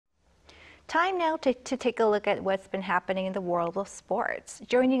Time now to take a look at what's been happening in the world of sports.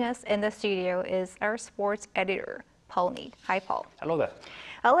 Joining us in the studio is our sports editor, Paul Need. Hi, Paul. Hello there.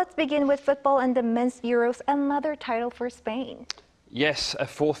 Let's begin with football and the men's Euros, another title for Spain. Yes, a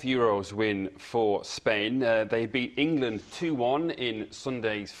fourth Euros win for Spain. They beat England 2-1 in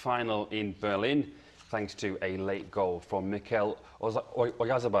Sunday's final in Berlin, thanks to a late goal from Mikel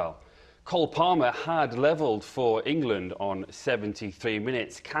Oyarzabal. Cole Palmer had levelled for England on 73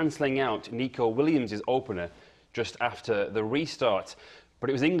 minutes, cancelling out Nico Williams' opener just after the restart.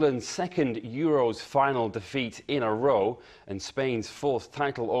 But it was England's second Euros final defeat in a row and Spain's fourth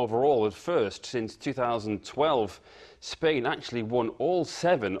title overall at first since 2012. Spain actually won all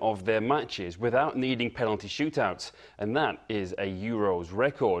 7 of their matches without needing penalty shootouts, and that is a Euros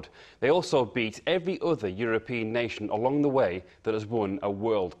record. They also beat every other European nation along the way that has won a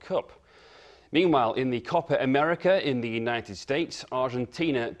World Cup. Meanwhile, in the Copa America in the United States,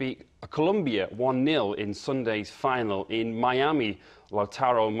 Argentina beat Colombia 1-0 in Sunday's final in Miami.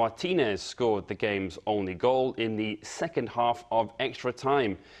 Lautaro Martinez scored the game's only goal in the second half of extra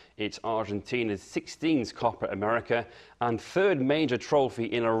time. It's Argentina's 16th Copa America and third major trophy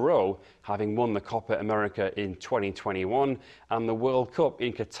in a row, having won the Copa America in 2021 and the World Cup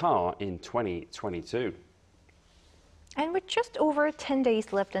in Qatar in 2022. And with just over 10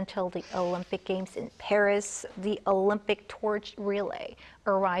 days left until the Olympic Games in Paris, the Olympic torch relay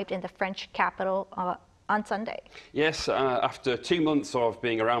arrived in the French capital on Sunday. Yes, after 2 months of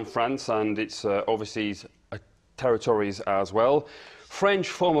being around France and its overseas territories as well, French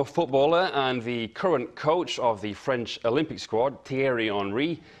former footballer and the current coach of the French Olympic squad, Thierry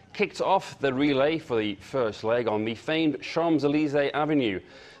Henry, kicked off the relay for the first leg on the famed Champs-Élysées Avenue.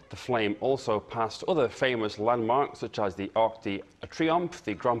 The flame also passed other famous landmarks such as the Arc de Triomphe,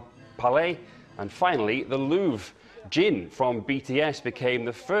 the Grand Palais, and finally the Louvre. Jin from BTS became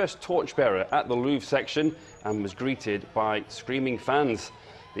the first torchbearer at the Louvre section and was greeted by screaming fans.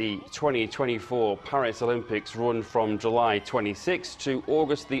 The 2024 Paris Olympics run from July 26th to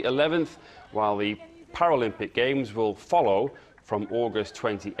August the 11th, while the Paralympic Games will follow from August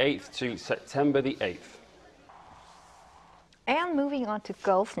 28th to September the 8th. And moving on to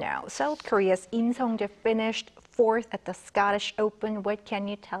golf now. South Korea's Im Sung-jae finished 4th at the Scottish Open. What can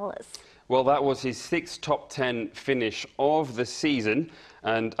you tell us? Well, that was his 6th top 10 finish of the season.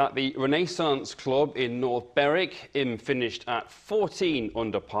 And at the Renaissance Club in North Berwick, Im finished at 14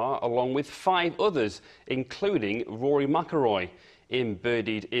 under par, along with 5 others, including Rory McIlroy. Im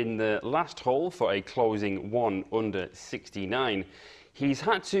birdied in the last hole for a closing 1 under 69. He's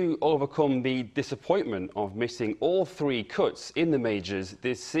had to overcome the disappointment of missing all 3 cuts in the majors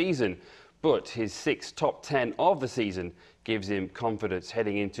this season, but his 6th top 10 of the season gives him confidence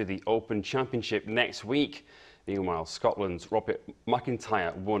heading into the Open Championship next week. Meanwhile, Scotland's Robert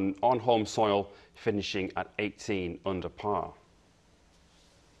McIntyre won on home soil, finishing at 18 under par.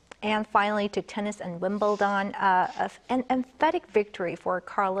 And finally to tennis and Wimbledon, an emphatic victory for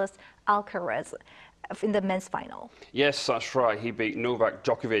Carlos Alcaraz in the men's final. Yes, that's right. He beat Novak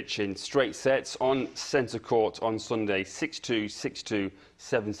Djokovic in straight sets on centre court on Sunday, 6-2, 6-2,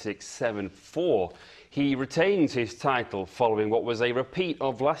 7-6, 7-4. He retains his title following what was a repeat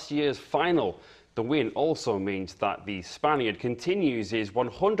of last year's final. The win also means that the Spaniard continues his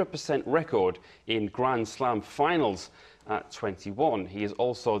 100% record in Grand Slam finals. At 21, he is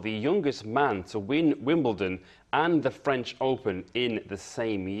also the youngest man to win Wimbledon and the French Open in the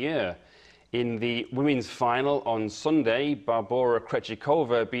same year. In the women's final on Sunday, Barbora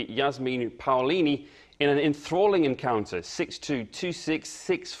Krejcikova beat Yasmin Paolini in an enthralling encounter, 6-2, 2-6,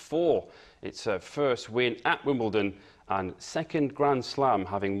 6-4. It's her first win at Wimbledon and second Grand Slam,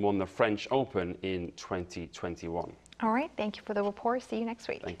 having won the French Open in 2021. All right, thank you for the report. See you next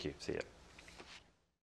week. Thank you. See you.